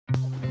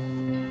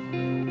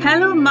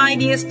Hello, my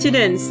dear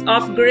students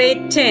of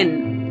grade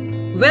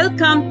 10.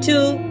 Welcome to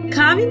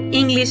Kavin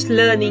English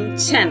Learning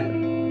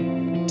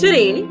Channel.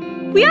 Today,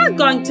 we are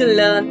going to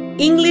learn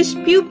English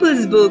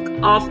Pupils Book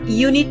of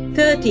Unit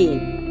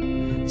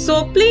 13.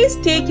 So, please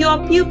take your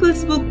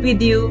Pupils Book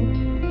with you.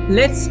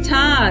 Let's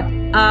start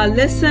our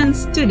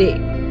lessons today.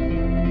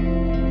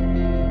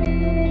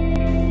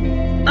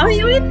 Our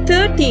Unit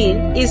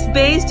 13 is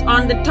based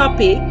on the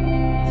topic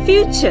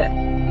Future.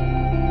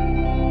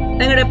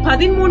 எங்களோட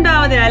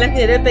 13வது அலகு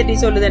எதை பற்றி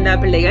சொல்லுதுன்னா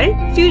பிள்ளைகள்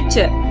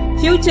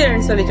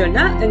ஃபியூச்சர்னு சொல்லி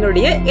சொன்னா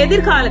எங்களுடைய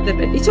எதிர்காலத்தை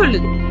பற்றி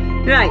சொல்லுது.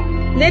 Right.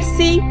 Let's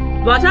see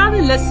what are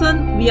the lesson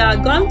we are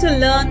going to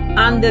learn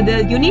under the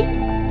Unit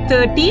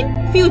 13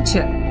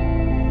 Future.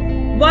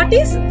 What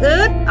is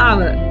Earth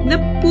Hour? இந்த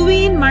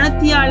புவியின்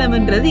மணித்தியாலம்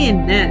என்றது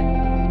என்ன?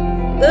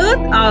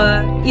 Earth Hour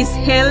is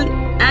held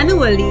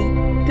annually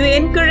to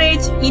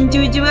encourage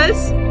individuals,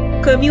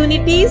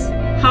 communities,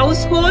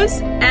 households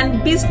and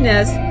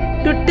business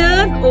to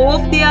turn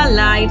off their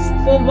lights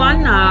for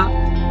 1 hour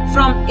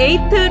from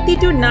 8:30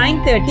 to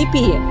 9:30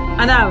 p.m.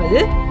 அதாவது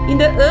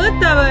இந்த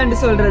earth அவர்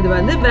சொல்றது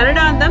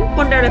வருடாந்தம்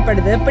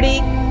கொண்டாடப்படுது. எப்படி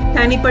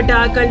தனிப்பட்ட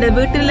ஆட்களோட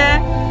வீட்டுல,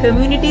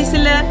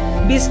 கம்யூனிட்டிஸ்ல,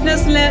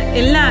 பிசினஸ்ல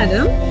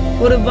எல்லாரும்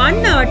ஒரு 1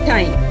 hour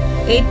time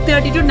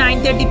 8:30 to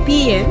 9:30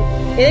 p.m.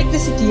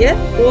 எலக்ட்ரிசிட்டியை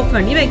of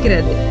பண்ணி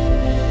வைக்கிறது.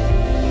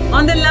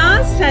 On the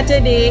last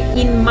Saturday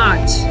in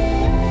March,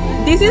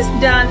 this is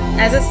done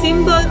as a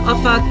symbol of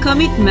our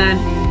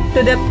commitment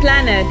to the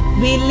planet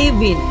we live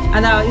in.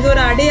 அதாவது இது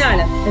ஒரு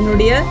அடையாளம்,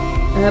 என்னுடைய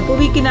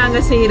புவிக்கு நாங்க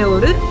செய்யற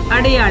ஒரு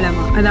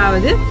அடையாளமா,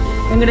 அதாவது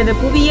எங்களோட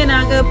புவியை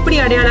நாங்க எப்படி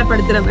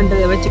அடையாளப்படுத்துறோம்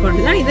என்றதை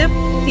வச்சுக்கொண்டுதான் இது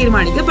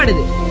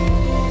தீர்மானிக்கப்படுது.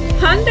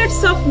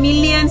 Hundreds of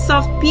millions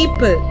of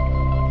people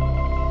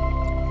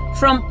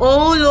from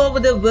all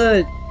over the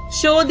world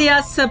show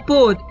their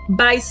support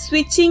by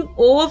switching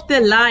off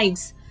the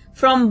lights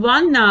from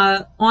 1 hour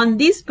on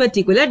this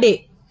particular day.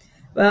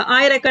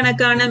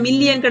 ஆயிரக்கணக்கான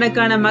மில்லியன்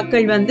கணக்கான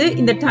மக்கள்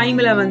இந்த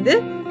டைம்ல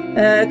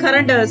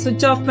கரண்ட்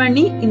சுவிட்ச் ஆஃப்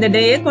பண்ணி இந்த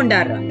டேயை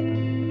கொண்டாடுறாங்க.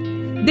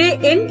 They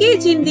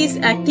engage in this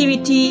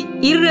activity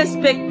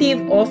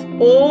irrespective of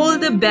all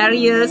the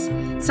barriers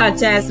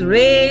such as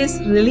race,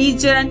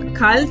 religion,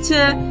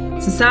 culture,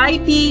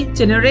 society,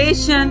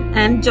 generation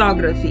and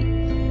geography.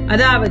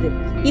 அதாவது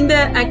இந்த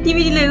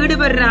ஆக்டிவிட்டியில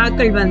ஈடுபடுற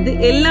ஆட்கள்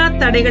எல்லா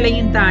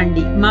தடைகளையும்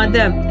தாண்டி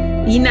மதம்,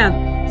 இனம்,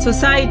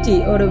 சொசைட்டி,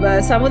 ஒரு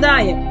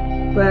சமுதாயம்,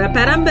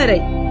 பரம்பரை,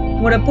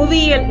 உங்களோட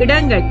புவியியல்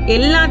இடங்கள்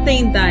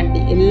எல்லாத்தையும் தாண்டி,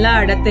 எல்லா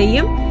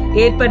இடத்தையும்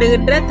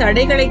ஏற்படுகின்ற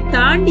தடைகளை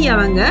தாண்டி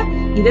அவங்க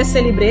இதை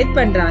செலிப்ரேட்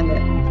பண்றாங்க.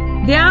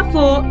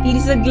 Therefore, it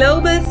is a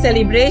global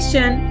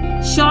celebration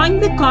showing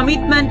the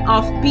commitment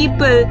of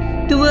people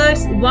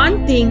towards one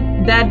thing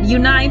that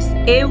unites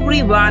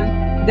everyone,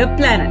 the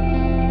planet.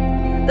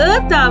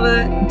 Earth Hour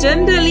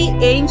generally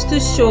aims to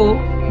show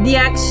the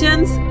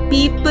actions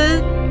people,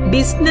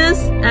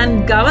 business and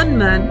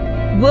government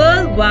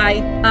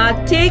worldwide are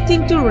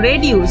taking to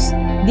reduce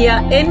their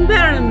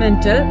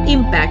environmental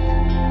impact.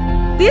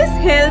 This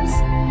helps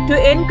to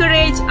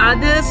encourage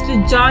others to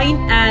join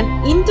an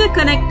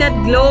interconnected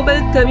global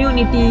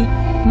community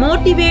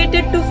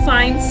motivated to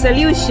find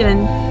solution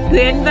to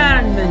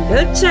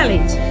environmental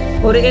challenge.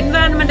 ஒரு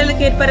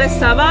என்வாரன்மெண்டலுக்கு ஏற்படுற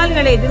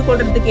சவால்களை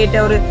எதிர்கொள்றதுக்கு ஏற்ற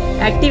ஒரு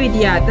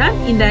ஆக்டிவிட்டியா தான்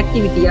இந்த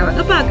ஆக்டிவிட்டியை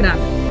அவங்க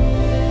பாக்குறாங்க.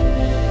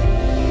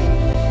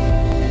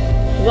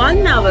 1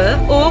 hour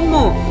or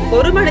more,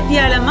 ஒரு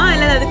மணித்தியாலமா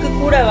அல்லது அதுக்கு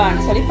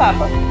கூடவான்னு சொல்லி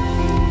பார்ப்போம்.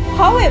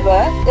 However,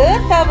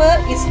 Earth Hour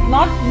is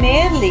not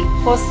merely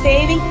for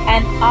saving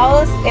an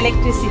hour's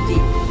electricity.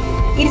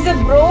 It is a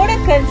broader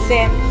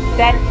concept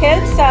that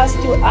helps us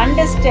to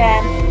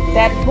understand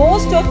that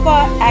most of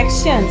our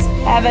actions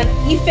have an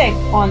effect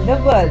on the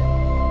world.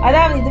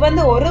 அதாவது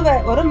இது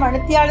ஒரு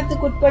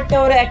மணித்தியாலத்துக்கு உட்பட்ட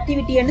ஒரு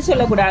ஆக்டிவிட்டின்னு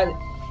சொல்லக்கூடாது.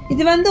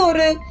 இது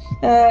ஒரு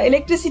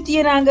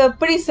எலக்ட்ரிசிட்டியை நாங்க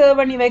எப்படி சர்வ்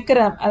பண்ணி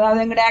வைக்கிறோம்,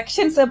 அதாவது எங்களோட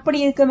ஆக்ஷன்ஸ் எப்படி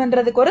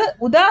இருக்கும்ன்றதுக்கு ஒரு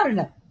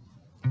உதாரணம்.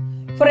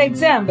 For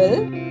example,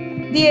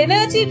 the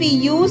energy we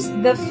use,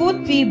 the food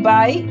we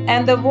buy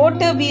and the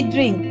water we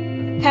drink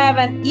have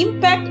an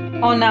impact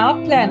on our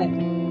planet.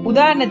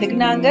 உதாரணத்துக்கு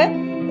நாங்க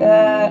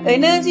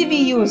எனர்ஜி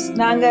we use,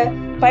 நாங்க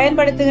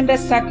பயன்படுத்துகின்ற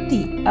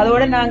சக்தி,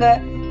 அதோட நாங்க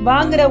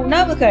வாங்குற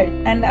உணவுகள்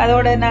and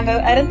அதோட நாங்க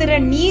அருந்துற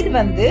நீர்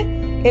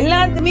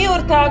எல்லாத்துக்குமே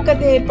ஒரு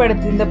தாக்கத்தை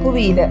ஏற்படுத்து இந்த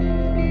புவியில.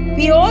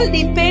 We all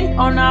depend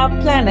on our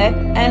planet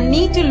and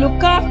need to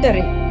look after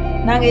it.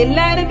 நாங்க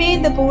எல்லாருமே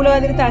இந்த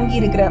பூலோகத்துல தங்கி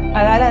இருக்கிறோம்,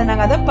 அதாவது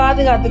நாங்க அதை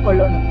பாதுகாத்து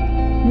கொள்ளணும்.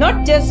 Not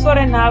just for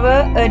an hour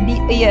a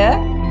year,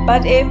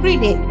 but every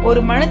day.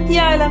 ஒரு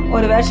மணித்தியாலம்,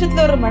 ஒரு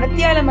வருஷத்துல ஒரு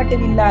மணித்தியாலம்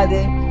மட்டும் இல்லாது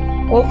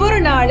ஒவ்வொரு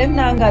நாளும்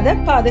நாங்க அதை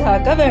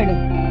பாதுகாக்க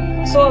வேணும்.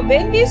 So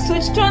when we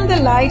switched on the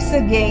lights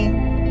again,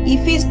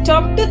 if we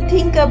stop to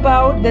think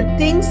about the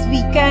things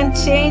we can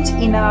change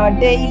in our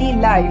daily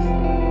life,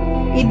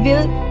 it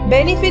will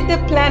benefit the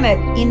planet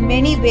in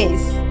many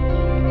ways.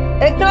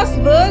 Across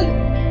world,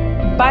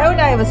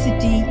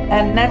 biodiversity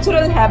and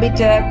natural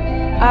habitat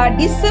are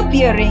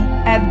disappearing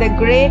at the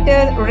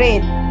greater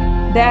rate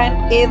than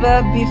ever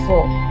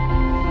before.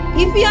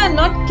 If we are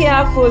not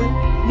careful,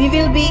 we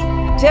will be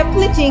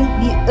depleting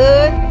the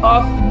earth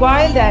of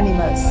wild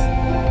animals.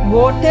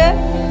 water,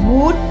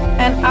 wood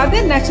and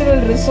other natural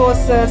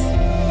resources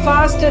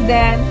faster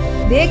than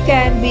they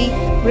can be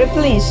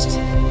replenished.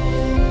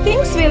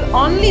 Things will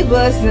only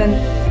worsen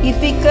if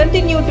we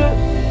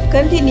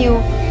continue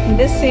in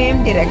the same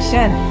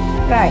direction.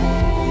 Right.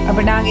 அப்ப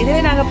நாங்க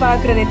இதில் நாங்க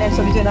பார்க்கறது என்னன்னு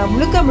சொல்லி சொன்னா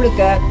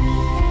முழுக்க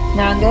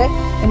நாங்க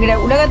எங்களோட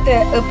உலகத்தை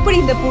எப்படி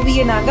இந்த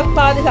புவியை நாங்க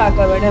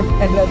பாதுகாக்க வேண்டும்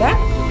என்றதான்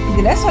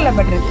இதுல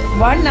சொல்லப்பட்டிருக்கு.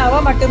 1 hour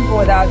மட்டும்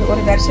போதாது,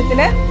 ஒரு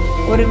வருஷத்துல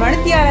ஒரு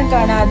மணித்தியாலம்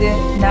காணாது,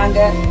 நாங்க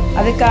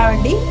அதுக்காக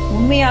வேண்டி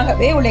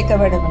உண்மையாகவே உழைக்க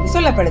வேண்டும் என்று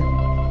சொல்லப்படுது.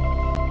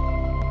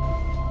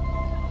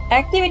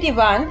 Activity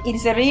 1, it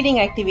is a reading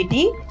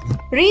activity.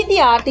 Read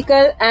the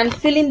article and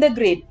fill in the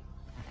grid.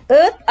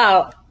 Earth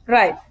Hour.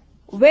 Right.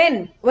 When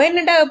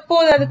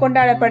எப்போது அது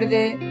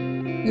கொண்டாடப்படுது?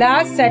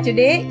 Last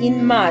Saturday in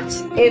March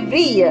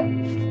every year.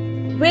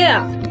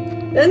 Where?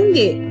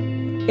 எங்கே?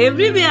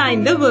 Everywhere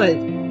in the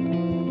world.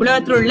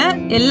 உலகத்தில் உள்ள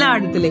எல்லா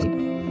இடத்துலையும்.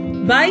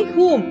 By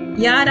whom?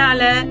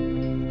 யாரால?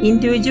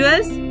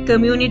 Individuals,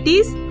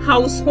 communities,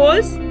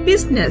 households,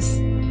 business.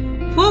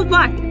 For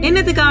what?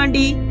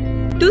 என்னதுக்காண்டி?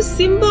 To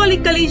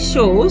symbolically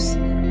shows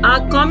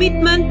our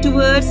commitment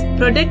towards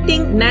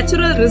protecting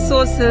natural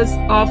resources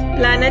of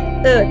planet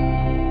Earth.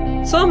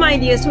 So my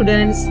dear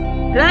students,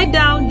 write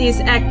down these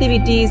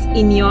activities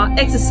in your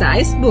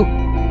exercise book.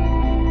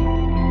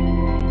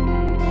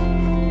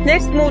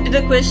 Let's move to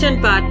the question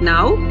part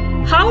now.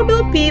 How do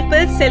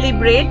people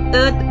celebrate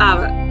Earth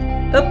Hour?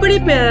 எப்படி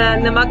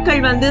இந்த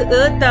மக்கள் வந்து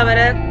Earth Hour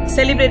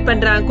celebrate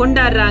பண்றாங்க,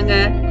 கொண்டாடுறாங்க?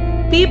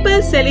 People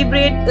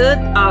celebrate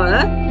Earth Hour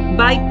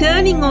by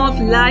turning off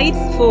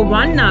lights for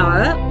 1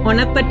 hour on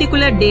a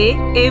particular day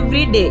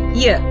every day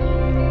year.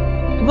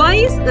 Why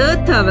is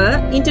Earth Hour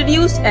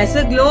introduced as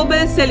a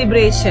global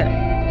celebration?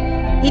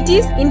 It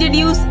is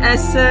introduced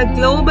as a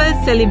global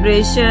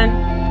celebration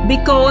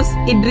because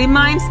it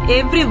reminds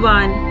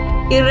everyone,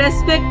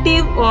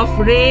 irrespective of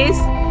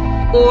race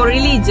or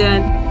religion,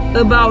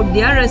 about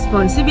their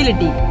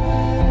responsibility.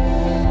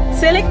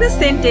 Select the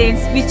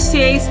sentence which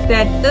says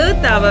that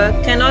Earth Hour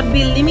cannot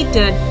be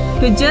limited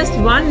to just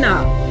 1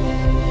 hour.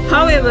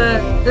 However,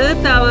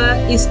 Earth Hour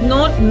is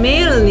not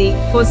merely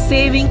for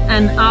saving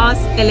an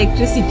hour's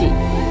electricity.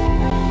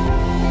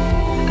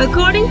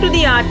 According to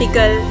the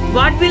article,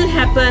 what will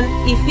happen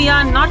if we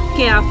are not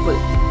careful?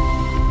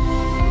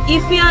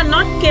 If we are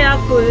not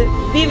careful,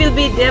 we will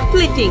be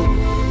depleting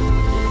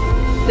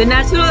the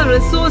natural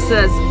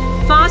resources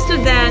faster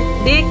than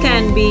they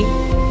can be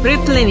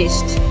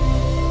replenished.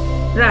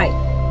 Right.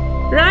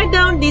 Write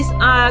down these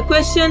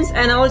questions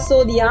and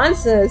also the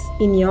answers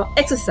in your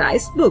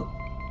exercise book.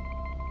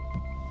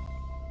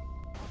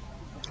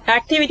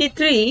 Activity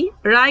 3,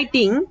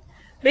 writing.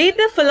 Read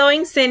the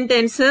following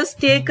sentences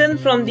taken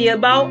from the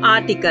above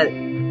article.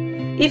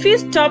 If you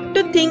stop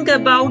to think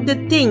about the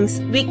things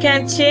we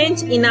can change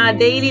in our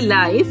daily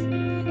life,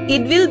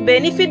 it will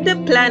benefit the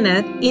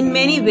planet in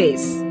many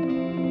ways.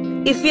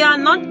 If we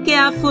are not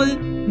careful,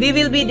 we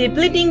will be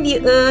depleting the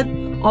earth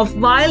of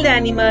wild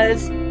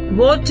animals,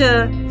 water,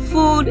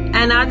 food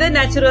and other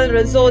natural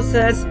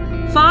resources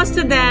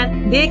faster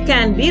than they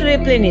can be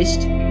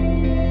replenished.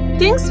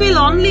 Things will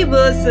only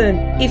worsen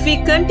if we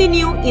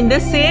continue in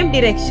the same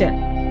direction.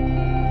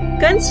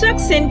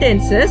 Construct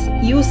sentences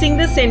using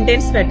the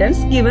sentence patterns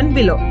given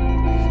below.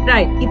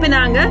 Right. இப்போ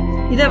நாங்க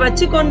இத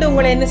வச்சு கொண்டு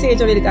உங்களை என்ன செய்ய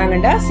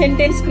சொல்லிருக்காங்கடா,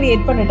 sentence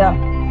create பண்ணுடா.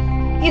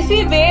 If we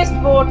waste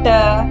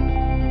water,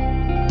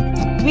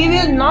 we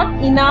will not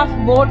enough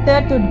water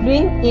to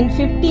drink in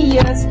 50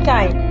 years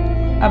time.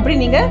 அப்படி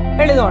நீங்க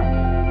எழுதணும்.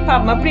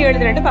 பாப்போம் அப்படி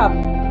எழுதுறேன்னு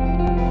பாப்போம்.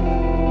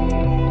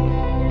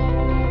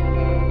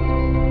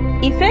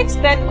 Effects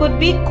that could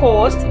be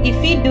caused if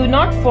we do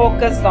not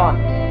focus on.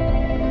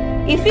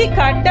 If we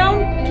cut down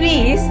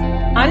trees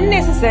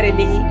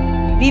unnecessarily,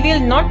 we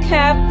will not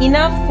have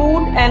enough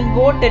food and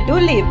water to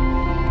live.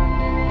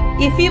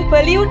 If we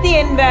pollute the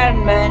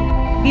environment,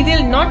 we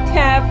will not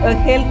have a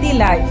healthy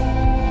life.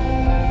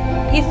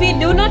 If we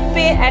do not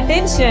pay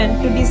attention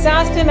to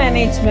disaster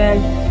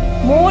management,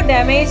 more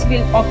damage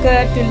will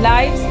occur to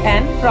lives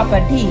and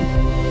property.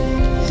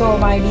 So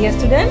my dear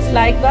students,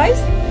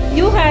 likewise,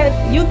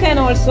 you can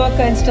also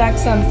construct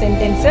some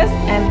sentences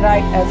and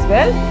write as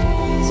well.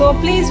 So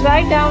please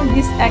write down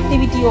this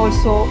activity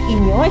also in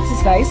your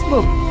exercise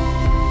book.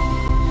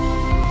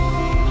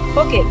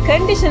 Okay,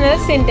 conditional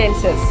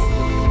sentences.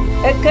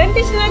 A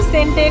conditional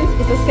sentence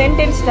is a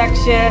sentence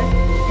structure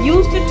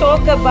used to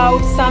talk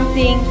about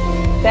something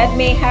that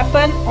may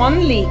happen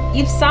only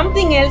if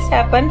something else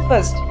happened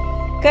first.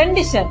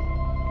 Condition.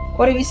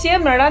 ஒரு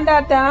விஷயம்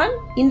நடந்தாதான்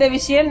இந்த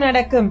விஷயம்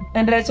நடக்கும்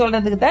என்ற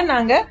சொல்றதுக்கு தான்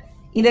நாங்க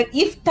இத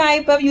if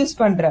type யூஸ்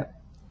பண்றோம்.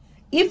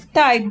 If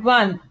type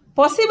 1,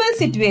 possible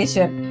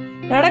situation.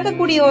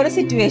 நடக்கக்கூடிய ஒரு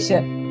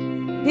situation.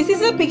 This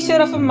is a picture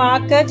of a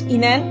market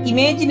in an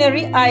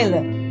imaginary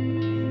island.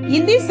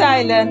 In this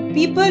island,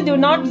 people do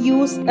not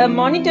use a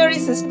monetary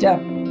system.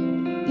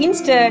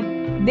 Instead,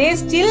 they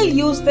still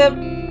use the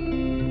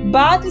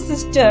barter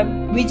system,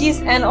 which is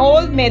an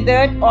old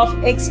method of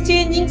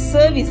exchanging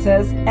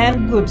services and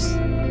goods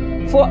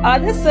for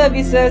other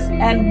services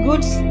and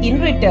goods in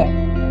return.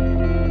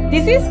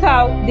 This is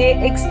how they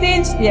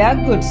exchange their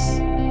goods.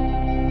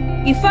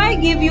 If I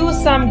give you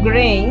some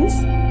grains,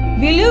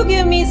 will you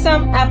give me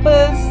some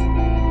apples?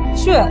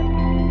 Sure.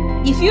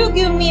 If you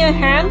give me a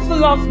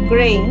handful of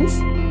grains,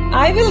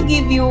 I will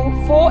give you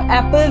 4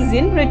 apples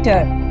in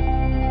return.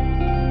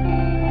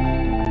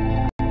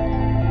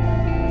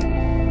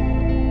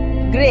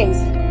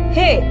 Grace: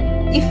 hey,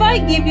 if I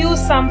give you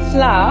some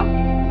flour,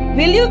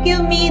 will you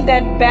give me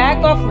that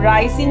bag of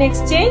rice in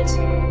exchange?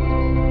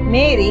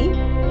 Mary: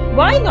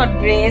 why not,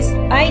 Grace?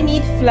 I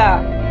need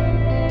flour.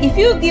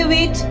 If you give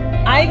it,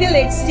 I will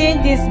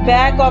exchange this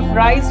bag of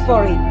rice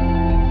for it.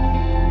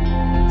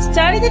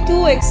 Study the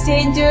 2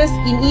 exchanges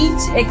in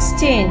each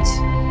exchange.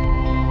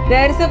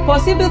 There is a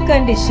possible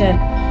condition.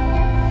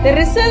 The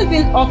result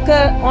will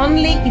occur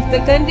only if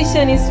the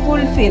condition is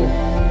fulfilled.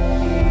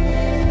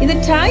 In the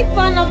type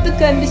 1 of the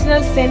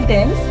conditional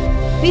sentence,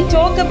 we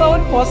talk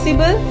about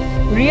possible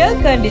real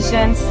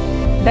conditions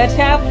that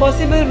have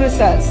possible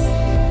results.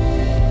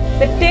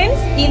 The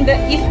tense in the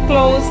if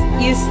clause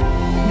is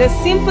the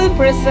simple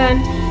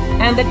present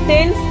and the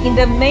tense in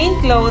the main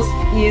clause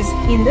is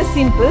in the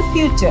simple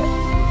future.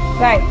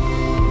 Right.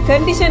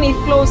 Condition if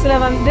clause la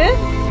vandu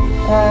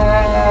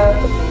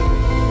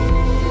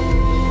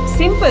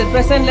simple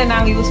present la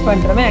naanga use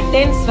பண்றோமே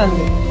tense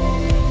vandu.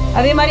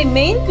 அதே மாதிரி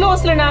main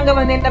clause la naanga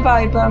vandu enna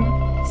paapom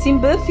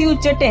simple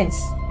future tense.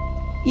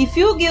 If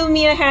you give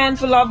me a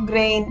handful of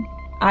grain,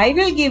 I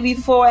will give you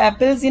 4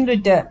 apples in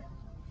return.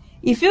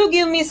 If you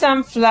give me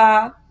some flour,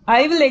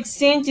 I will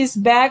exchange this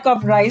bag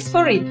of rice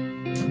for it.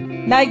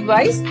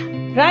 Likewise,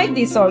 write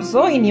this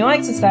also in your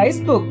exercise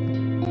book.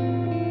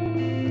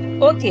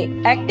 Okay,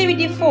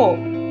 activity 4.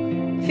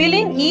 Fill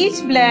in each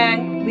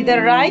blank with the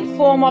right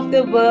form of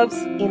the verbs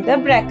in the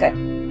bracket.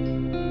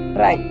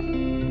 Right.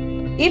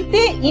 If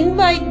they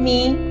invite me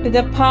to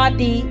the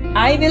party,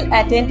 I will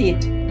attend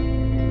it.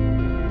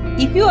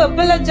 If you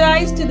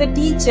apologize to the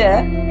teacher,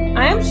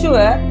 I am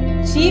sure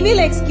she will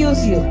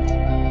excuse you.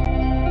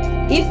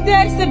 If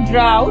there is a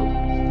drought,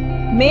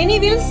 many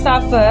will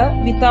suffer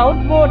without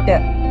water.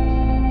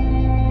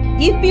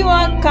 If you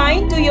are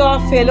kind to your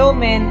fellow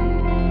men,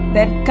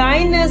 that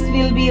kindness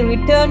will be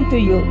returned to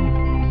you.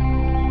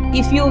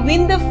 If you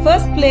win the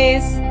first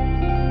place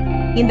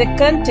in the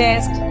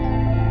contest,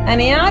 an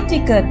air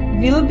ticket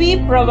will be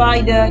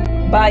provided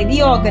by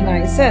the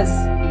organizers.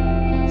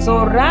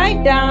 So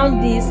write down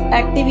this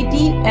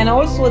activity and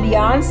also the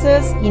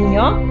answers in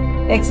your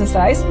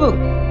exercise book.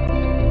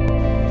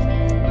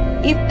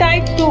 If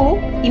type 2,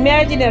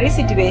 imaginary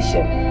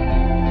situation.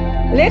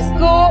 Let's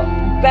go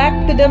back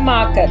to the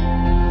market.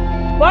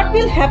 What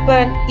will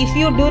happen if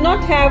you do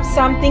not have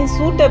something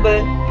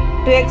suitable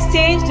to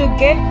exchange to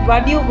get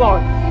what you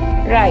want?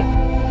 Right.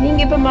 நீங்க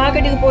இப்ப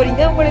மார்க்கெட்டுக்கு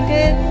போறீங்க, உங்களுக்கு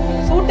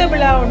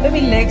சூட்டபிளா ஒன்றும்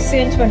இல்லை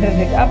exchange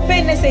பண்றதுக்கு. அப்ப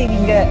என்ன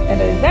செய்வீங்க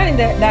என்றதுதான்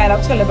இந்த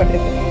டயலாக்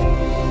சொல்லப்பட்டிருக்கு.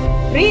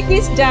 Read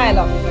this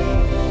dialogue.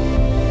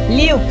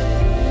 Luke: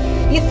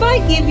 if I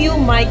give you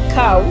my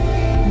cow,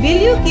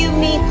 will you give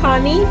me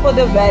honey for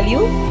the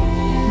value?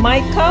 My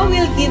cow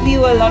will give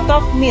you a lot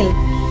of milk.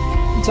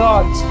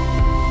 George: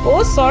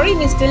 oh, sorry,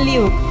 Mr.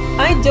 Luke.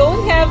 I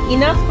don't have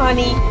enough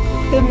honey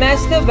to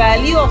match the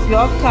value of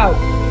your cow.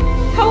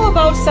 How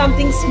about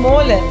something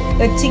smaller,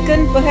 a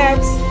chicken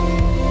perhaps?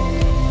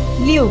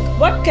 Luke: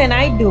 what can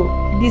I do?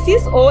 This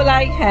is all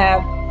I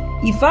have.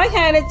 If I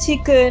had a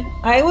chicken,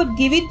 I would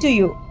give it to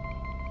you.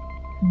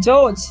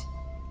 George: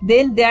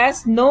 then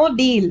there's no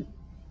deal.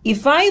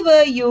 If I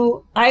were you,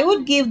 I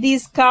would give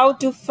this cow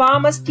to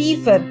Farmer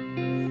Stephen.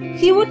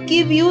 He would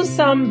give you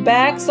some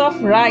bags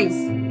of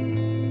rice.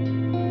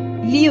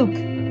 Luke: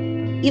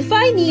 if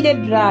I needed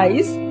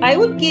rice, I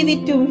would give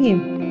it to him.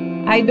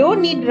 I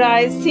don't need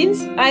rice since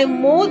I'm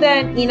more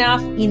than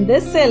enough in the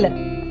cellar.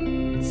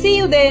 See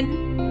you then.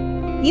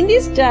 In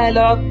this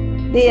dialogue,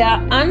 there are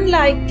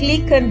unlikely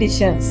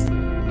conditions.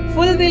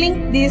 Fulfilling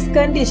these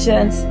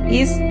conditions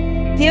is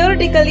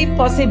theoretically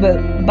possible,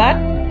 but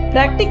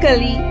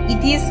practically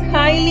it is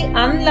highly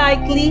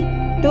unlikely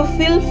to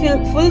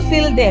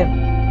fulfill them.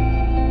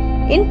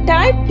 In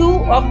type 2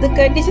 of the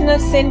conditional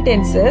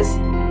sentences,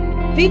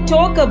 we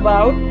talk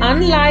about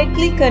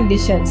unlikely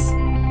conditions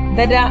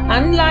that are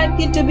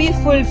unlikely to be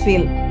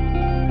fulfilled.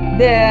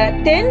 The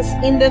tense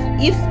in the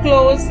if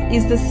clause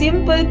is the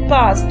simple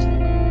past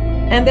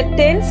and the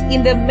tense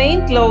in the main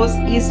clause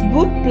is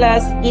would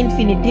plus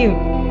infinitive.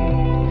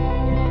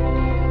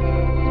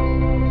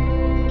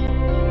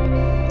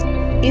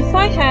 If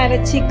I had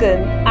a chicken,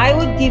 I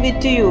would give it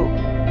to you.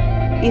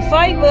 If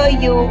I were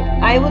you,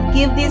 I would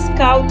give this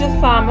cow to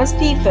Farmer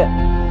Stephen.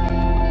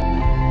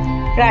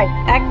 Right,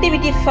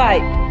 activity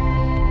 5.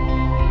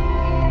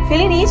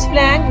 Fill in each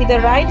blank with the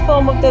right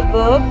form of the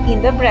verb in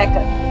the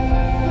bracket.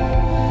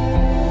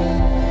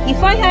 If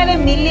I had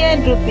 $1,000,000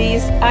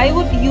 rupees, I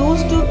would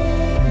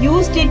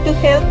use it to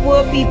help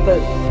poor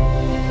people.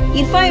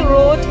 If I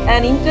wrote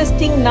an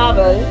interesting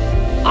novel,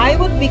 I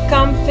would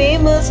become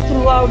famous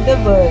throughout the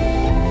world.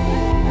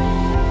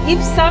 If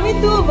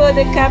Samithu were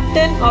the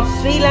captain of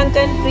Sri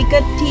Lankan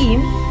cricket team,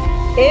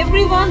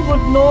 everyone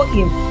would know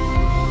him.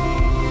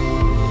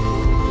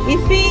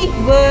 If he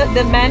were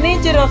the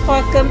manager of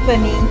our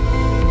company,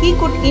 he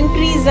could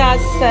increase our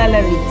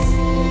salaries.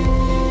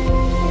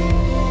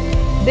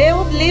 They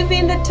would live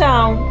in the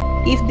town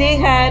if they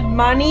had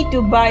money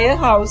to buy a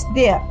house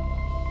there.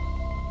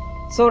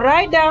 So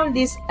write down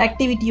this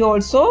activity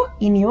also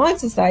in your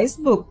exercise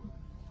book.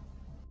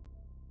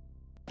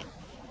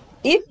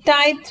 If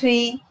type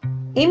 3,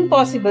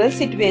 impossible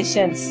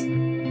situations.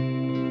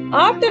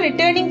 After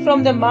returning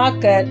from the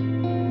market,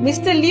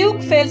 Mr.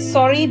 Luke felt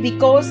sorry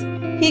because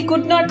he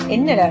could not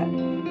enter.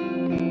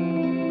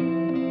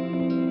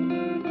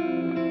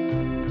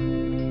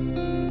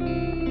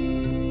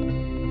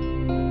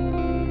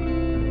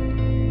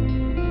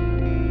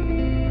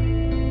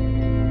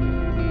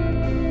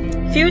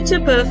 Future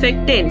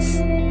perfect tense.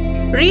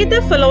 Read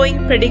the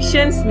following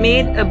predictions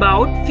made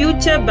about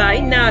future by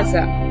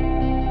NASA.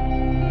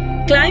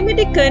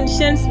 Climatic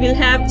conditions will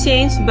have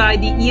changed by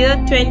the year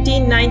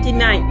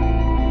 2099.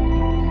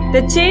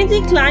 The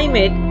changing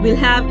climate will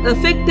have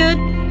affected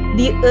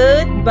the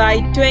Earth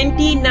by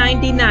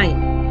 2099.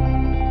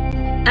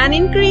 An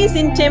increase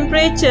in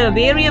temperature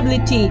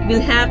variability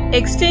will have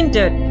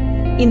extended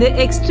in the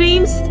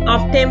extremes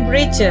of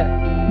temperature,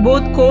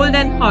 both cold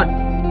and hot.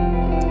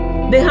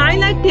 The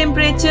highlight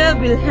temperature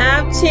will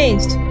have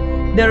changed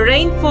the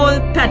rainfall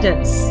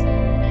patterns.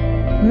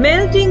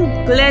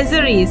 Melting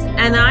glaciers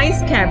and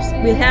ice caps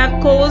will have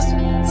caused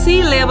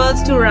sea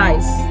levels to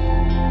rise.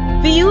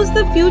 We use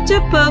the future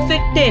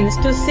perfect tense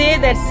to say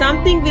that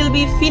something will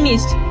be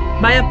finished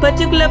by a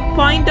particular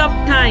point of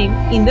time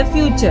in the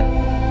future.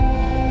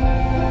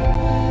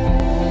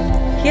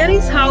 Here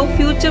is how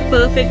future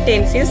perfect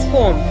tense is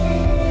formed.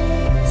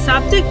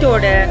 Subject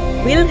order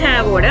will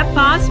have order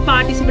past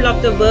participle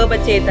of the verb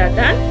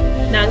சேத்தாதான்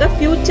நாங்க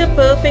future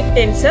perfect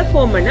tense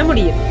form பண்ண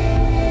முடியும்.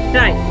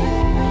 Right.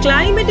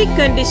 Climatic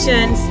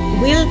conditions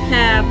will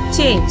have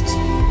changed.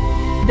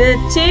 The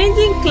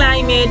changing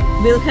climate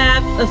will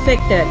have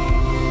affected.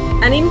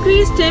 An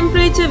increased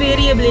temperature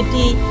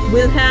variability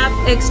will have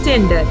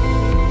extended.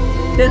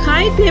 The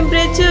high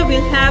temperature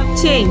will have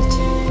changed.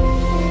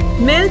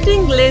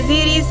 Melting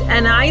glaciers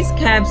and ice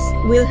caps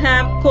will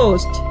have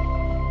caused.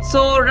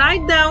 So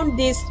write down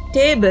this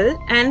table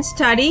and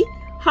study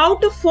how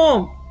to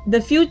form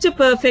the future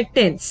perfect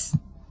tense.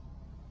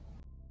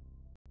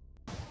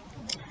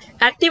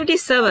 Activity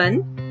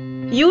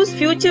 7. Use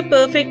future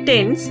perfect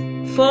tense.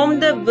 Form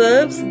the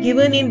verbs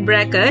given in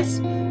brackets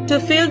to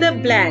fill the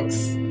blanks.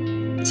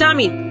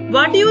 Chamit,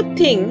 what do you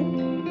think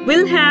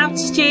will have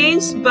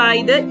changed by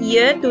the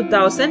year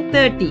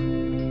 2030?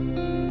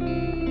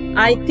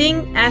 I think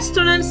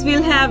astronauts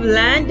will have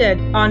landed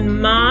on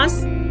Mars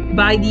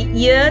by the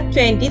year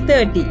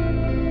 2030.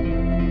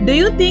 Do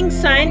you think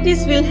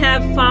scientists will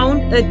have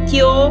found a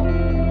cure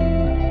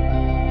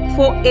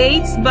for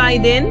AIDS by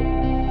then?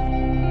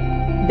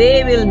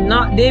 They will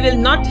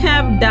not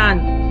have done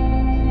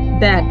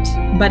that,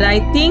 but I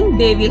think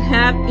they will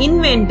have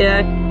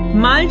invented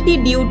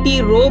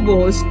multi-duty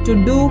robots to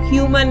do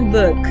human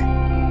work.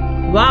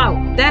 Wow,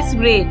 that's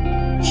great.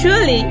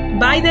 Surely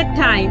by that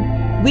time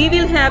we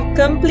will have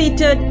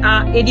completed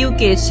our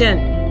education.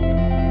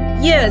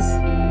 Yes,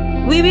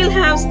 we will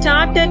have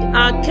started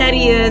our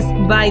careers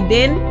by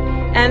then,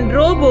 and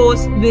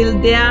robots will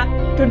there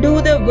to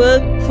do the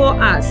work for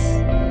us.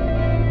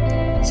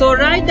 So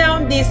write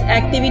down this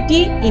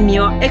activity in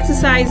your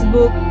exercise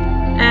book,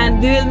 and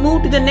we will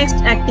move to the next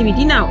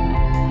activity now.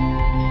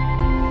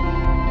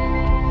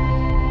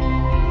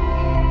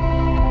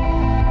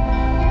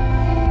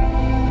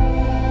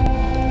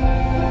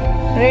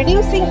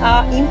 Reducing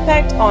our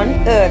impact on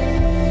Earth.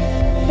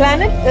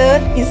 Planet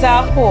Earth is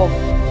our home.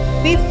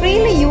 We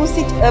freely use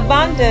its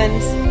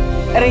abundant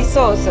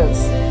resources.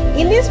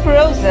 In this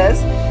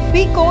process,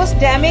 we cause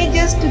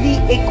damages to the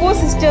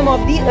ecosystem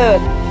of the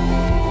Earth.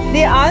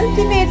 They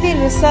ultimately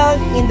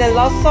result in the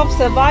loss of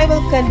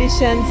survival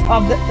conditions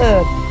of the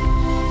Earth.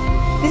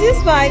 This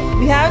is why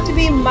we have to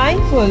be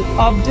mindful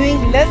of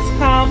doing less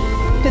harm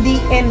to the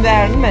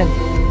environment.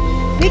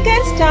 We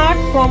can start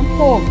from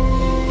home,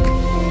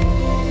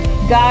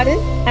 garden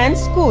and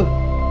school.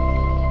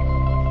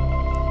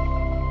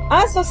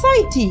 Our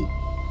society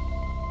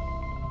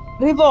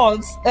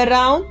revolves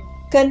around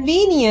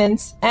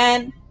convenience,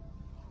 and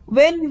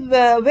when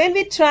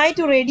we try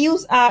to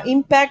reduce our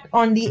impact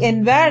on the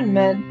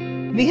environment,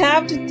 we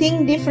have to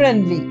think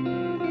differently.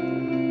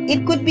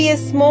 It could be a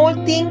small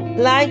thing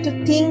like to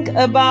think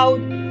about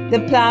the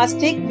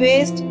plastic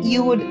waste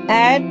you would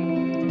add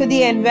to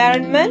the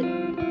environment.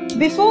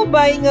 Before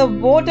buying a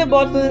water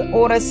bottle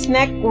or a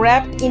snack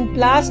wrapped in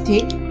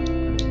plastic,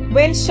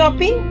 when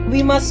shopping,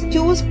 we must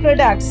choose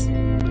products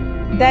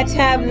that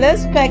have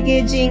less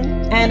packaging,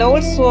 and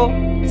also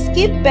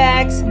skip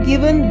bags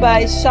given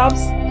by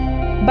shops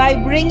by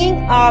bringing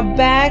our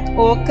bag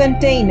or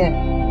container.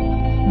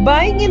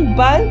 Buying in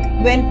bulk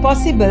when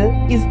possible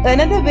is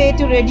another way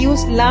to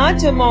reduce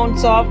large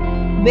amounts of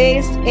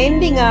waste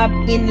ending up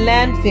in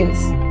landfills.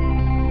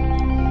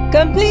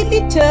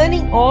 Completely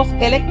turning off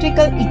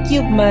electrical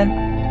equipment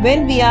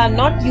when we are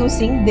not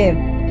using them.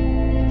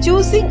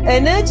 Choosing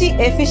energy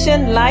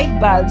efficient light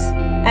bulbs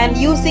and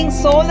using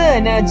solar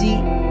energy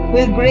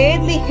will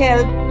greatly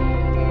help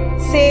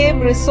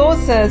save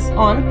resources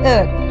on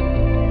Earth.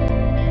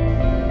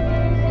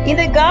 In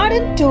the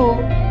garden too,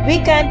 we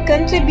can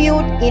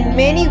contribute in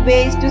many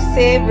ways to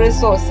save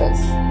resources.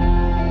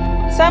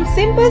 Some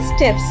simple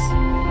steps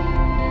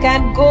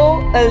can go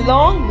a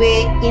long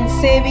way in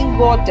saving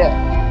water.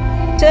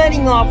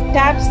 Turning off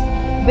taps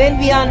when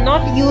we are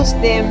not used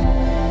them,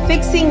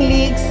 fixing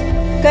leaks,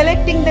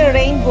 collecting the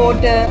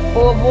rainwater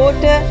or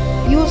water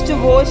used to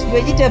wash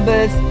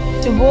vegetables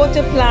to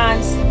water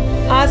plants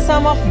are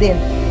some of them.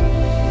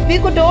 We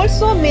could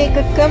also make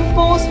a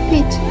compost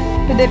pit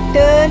to the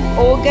turned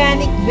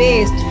organic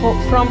waste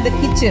from the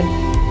kitchen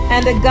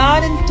and the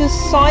garden to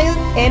soil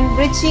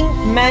enriching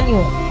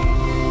manure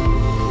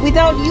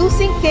without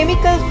using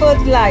chemical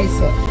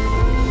fertilizer.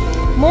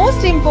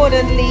 Most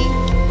importantly,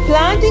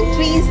 planting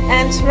trees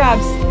and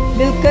shrubs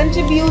will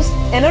contribute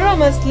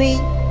enormously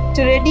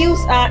to reduce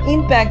our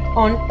impact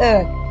on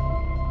Earth.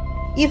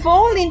 If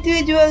all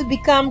individuals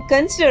become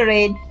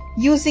considerate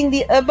using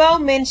the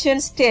above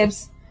mentioned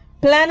steps,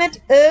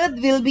 planet Earth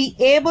will be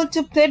able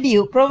to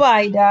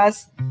provide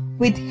us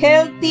with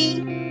healthy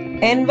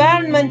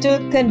environmental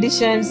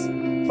conditions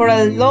for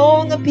a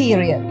longer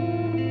period.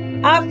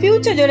 Our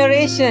future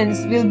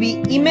generations will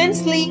be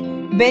immensely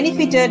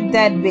benefited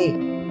that way.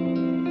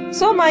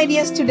 So my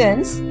dear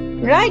students,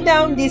 write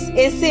down this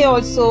essay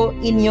also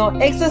in your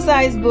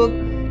exercise book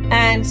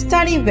and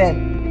study well.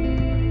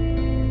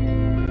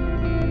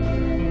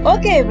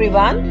 Okay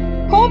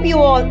everyone, hope you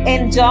all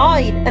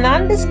enjoyed and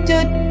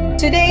understood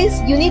today's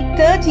Unit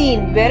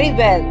 13 very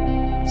well.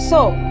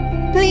 So,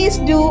 please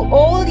do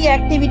all the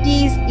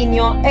activities in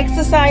your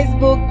exercise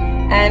book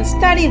and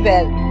study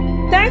well.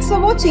 Thanks for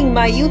watching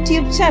my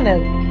YouTube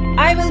channel.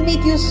 I will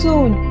meet you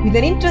soon with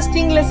an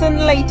interesting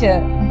lesson later.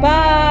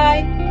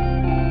 Bye.